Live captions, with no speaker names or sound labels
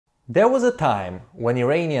There was a time when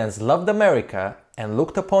Iranians loved America and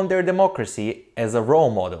looked upon their democracy as a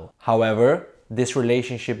role model. However, this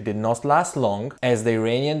relationship did not last long, as the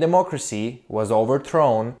Iranian democracy was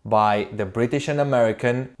overthrown by the British and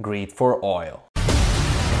American greed for oil.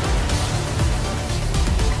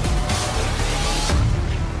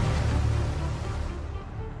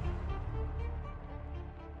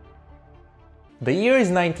 The year is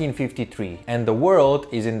 1953 and the world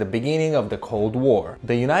is in the beginning of the Cold War.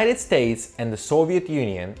 The United States and the Soviet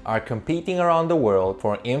Union are competing around the world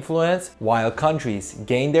for influence while countries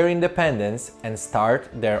gain their independence and start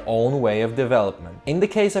their own way of development. In the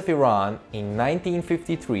case of Iran, in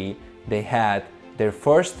 1953, they had their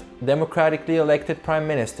first democratically elected prime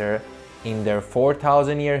minister in their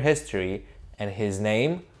 4,000-year history, and his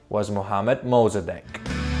name was Mohammad Mossadeq.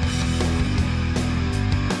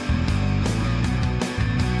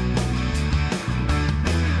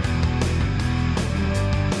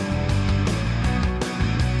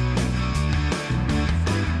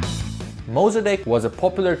 Mossadeq was a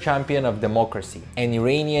popular champion of democracy and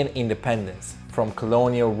Iranian independence from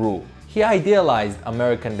colonial rule. He idealized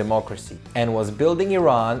American democracy and was building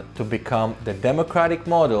Iran to become the democratic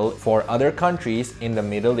model for other countries in the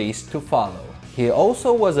Middle East to follow. He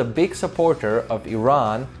also was a big supporter of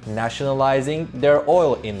Iran nationalizing their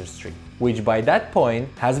oil industry, which by that point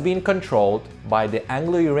has been controlled by the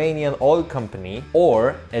Anglo-Iranian Oil Company,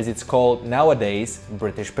 or as it's called nowadays,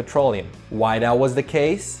 British Petroleum. Why that was the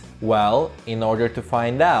case? Well, in order to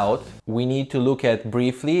find out, we need to look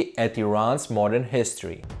briefly at Iran's modern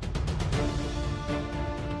history.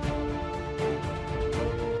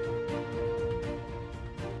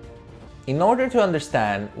 In order to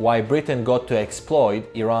understand why Britain got to exploit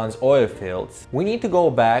Iran's oil fields, we need to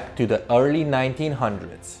go back to the early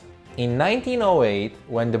 1900s. In 1908,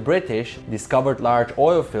 when the British discovered large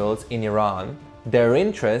oil fields in Iran, their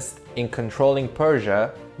interest in controlling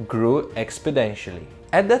Persia grew exponentially.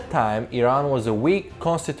 At that time, Iran was a weak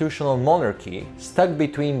constitutional monarchy stuck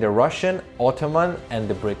between the Russian, Ottoman and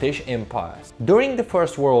the British empires. During the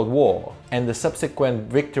First World War and the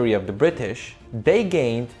subsequent victory of the British, they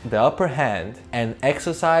gained the upper hand and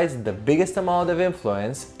exercised the biggest amount of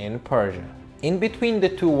influence in Persia. In between the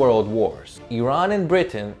two world wars, Iran and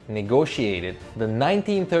Britain negotiated the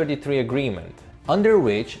 1933 agreement, under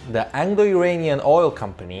which the Anglo-Iranian Oil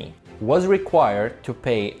Company was required to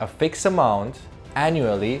pay a fixed amount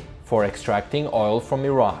annually for extracting oil from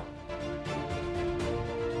Iran.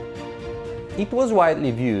 It was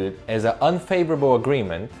widely viewed as an unfavorable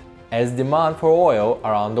agreement, as demand for oil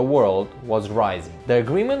around the world was rising. The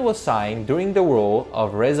agreement was signed during the rule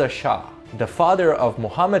of Reza Shah, the father of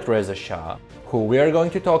Mohammad Reza Shah, who we are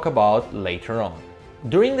going to talk about later on.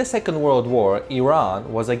 During the Second World War,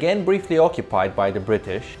 Iran was again briefly occupied by the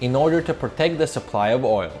British in order to protect the supply of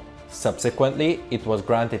oil. Subsequently, it was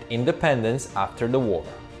granted independence after the war.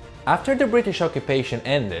 After the British occupation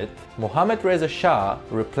ended, Mohammad Reza Shah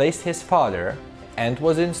replaced his father and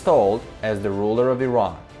was installed as the ruler of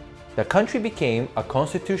Iran. The country became a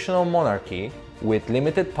constitutional monarchy with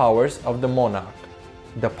limited powers of the monarch.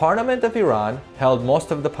 The Parliament of Iran held most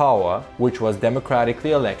of the power, which was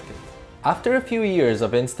democratically elected. After a few years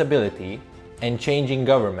of instability and changing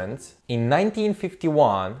governments, in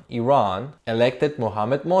 1951, Iran elected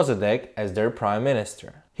Mohammad Mossadeq as their prime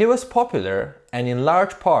minister. He was popular, and in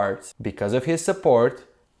large parts because of his support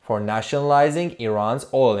for nationalizing Iran's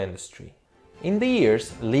oil industry. In the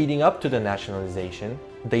years leading up to the nationalization,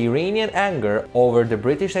 the Iranian anger over the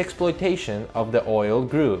British exploitation of the oil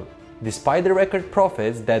grew. Despite the record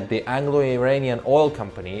profits that the Anglo-Iranian Oil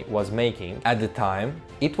Company was making at the time,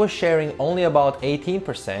 it was sharing only about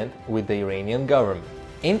 18% with the Iranian government.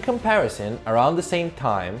 In comparison, around the same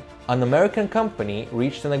time, an American company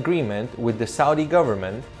reached an agreement with the Saudi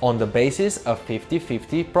government on the basis of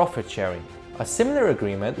 50-50 profit sharing. A similar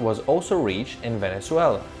agreement was also reached in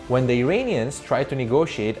Venezuela. When the Iranians tried to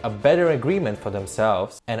negotiate a better agreement for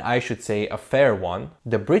themselves, and I should say a fair one,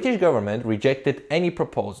 the British government rejected any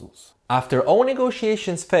proposals. After all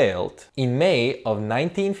negotiations failed, in May of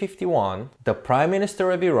 1951, the Prime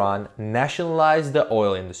Minister of Iran nationalized the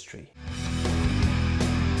oil industry.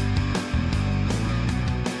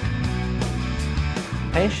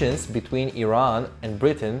 Tensions between Iran and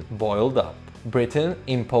Britain boiled up. Britain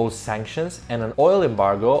imposed sanctions and an oil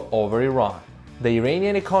embargo over Iran. The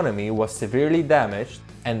Iranian economy was severely damaged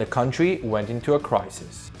and the country went into a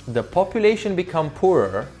crisis. The population became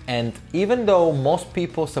poorer, and even though most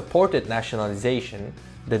people supported nationalization,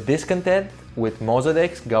 the discontent with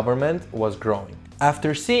Mossadeq's government was growing.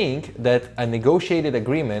 After seeing that a negotiated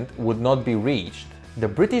agreement would not be reached, the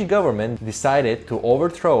British government decided to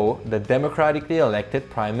overthrow the democratically elected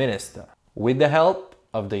Prime Minister with the help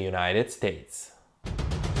of the United States.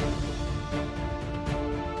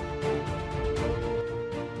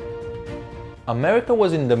 America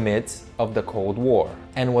was in the midst of the Cold War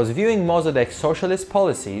and was viewing Mossadeq's socialist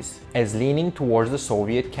policies as leaning towards the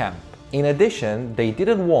Soviet camp. In addition, they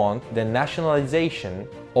didn't want the nationalization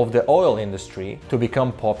of the oil industry to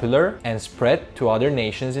become popular and spread to other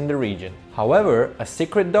nations in the region. However, a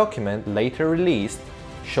secret document later released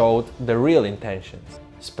showed the real intentions.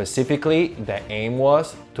 Specifically, the aim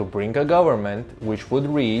was to bring a government which would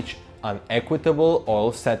reach an equitable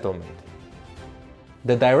oil settlement.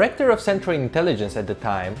 The director of Central Intelligence at the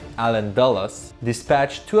time, Allen Dulles,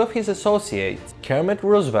 dispatched two of his associates, Kermit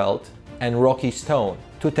Roosevelt and Rocky Stone,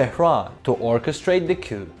 to Tehran to orchestrate the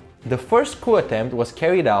coup. The first coup attempt was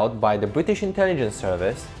carried out by the British intelligence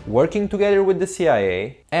service, working together with the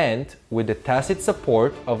CIA and with the tacit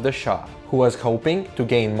support of the Shah, who was hoping to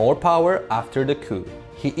gain more power after the coup.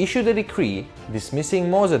 He issued a decree dismissing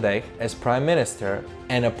Mossadeq as prime minister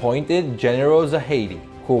and appointed General Zahedi,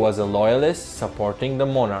 who was a loyalist supporting the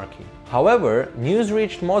monarchy. However, news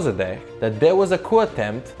reached Mossadeq that there was a coup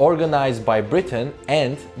attempt organized by Britain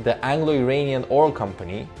and the Anglo-Iranian oil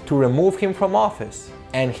company to remove him from office,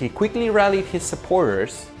 and he quickly rallied his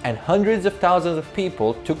supporters, and hundreds of thousands of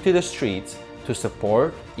people took to the streets to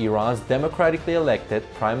support Iran's democratically elected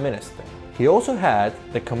prime minister. He also had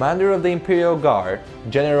the commander of the Imperial Guard,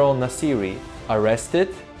 General Nasiri, arrested,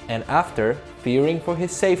 and after fearing for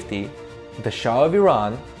his safety, the Shah of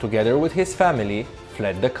Iran, together with his family,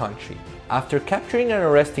 fled the country. After capturing and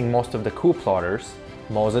arresting most of the coup plotters,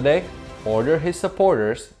 Mossadeq ordered his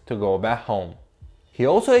supporters to go back home. He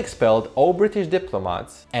also expelled all British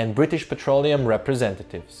diplomats and British petroleum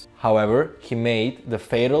representatives. However, he made the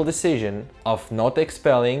fatal decision of not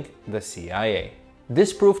expelling the CIA.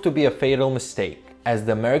 This proved to be a fatal mistake, as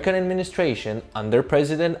the American administration under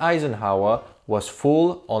President Eisenhower was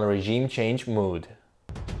full on regime change mood.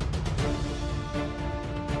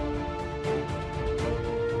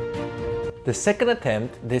 The second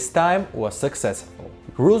attempt this time was successful.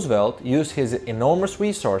 Roosevelt used his enormous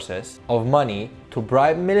resources of money to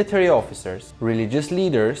bribe military officers, religious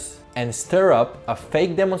leaders, and stir up a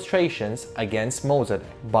fake demonstrations against Mossadeq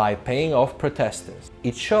by paying off protesters.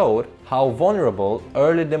 It showed how vulnerable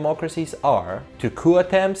early democracies are to coup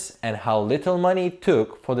attempts and how little money it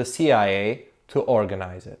took for the CIA to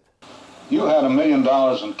organize it. You had $1 million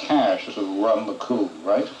in cash to run the coup,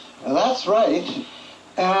 right? That's right.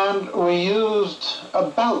 And we used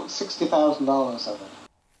about $60,000 of it.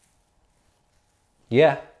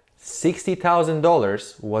 Yeah,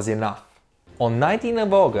 $60,000 was enough. On 19th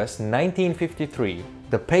of August 1953,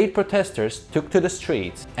 the paid protesters took to the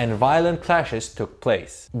streets and violent clashes took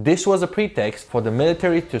place. This was a pretext for the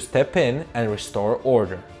military to step in and restore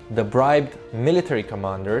order. The bribed military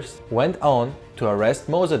commanders went on to arrest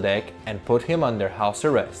Mossadeq and put him under house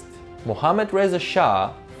arrest. Mohammad Reza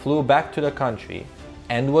Shah flew back to the country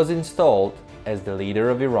and was installed as the leader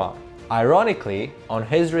of Iran. Ironically, on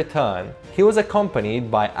his return, he was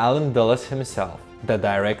accompanied by Allen Dulles himself, the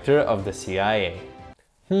director of the CIA.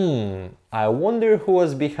 I wonder who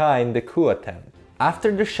was behind the coup attempt.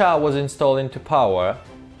 After the Shah was installed into power,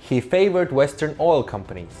 he favored Western oil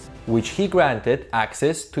companies, which he granted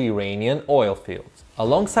access to Iranian oil fields.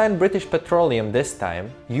 Alongside British Petroleum this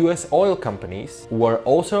time, US oil companies were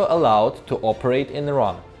also allowed to operate in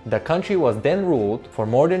Iran. The country was then ruled for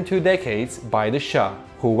more than 2 decades by the Shah,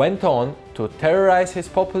 who went on to terrorize his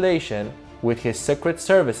population with his secret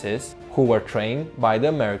services, who were trained by the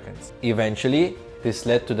Americans. Eventually, this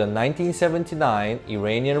led to the 1979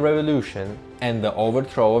 Iranian Revolution and the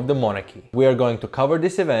overthrow of the monarchy. We are going to cover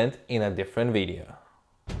this event in a different video.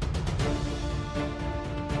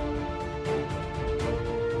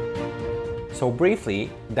 So briefly,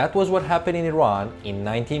 that was what happened in Iran in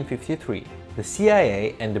 1953. The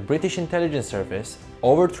CIA and the British intelligence service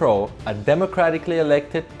overthrew a democratically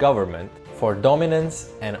elected government for dominance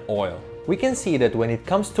and oil. We can see that when it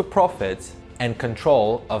comes to profits and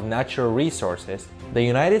control of natural resources, the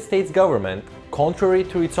United States government, contrary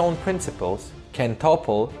to its own principles, can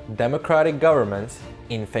topple democratic governments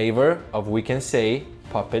in favor of, we can say,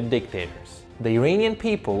 puppet dictators. The Iranian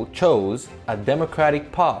people chose a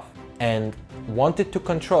democratic path and wanted to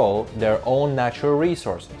control their own natural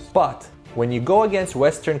resources. But when you go against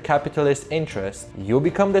Western capitalist interests, you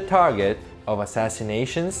become the target of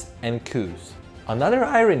assassinations and coups. Another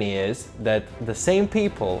irony is that the same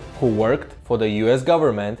people who worked for the US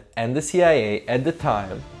government and the CIA at the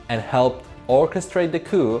time and helped orchestrate the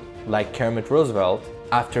coup, like Kermit Roosevelt,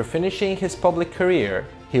 after finishing his public career,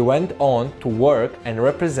 He went on to work and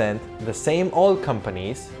represent the same oil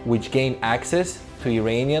companies which gained access to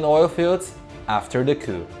Iranian oil fields after the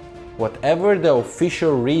coup. Whatever the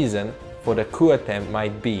official reason for the coup attempt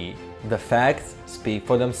might be, the facts speak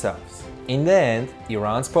for themselves. In the end,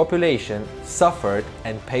 Iran's population suffered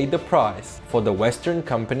and paid the price for the Western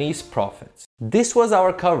companies' profits. This was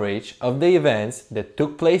our coverage of the events that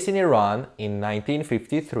took place in Iran in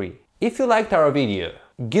 1953. If you liked our video,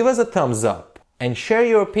 give us a thumbs up and share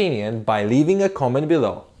your opinion by leaving a comment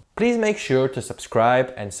below. Please make sure to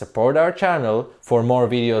subscribe and support our channel for more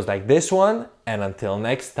videos like this one, and until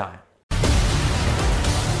next time.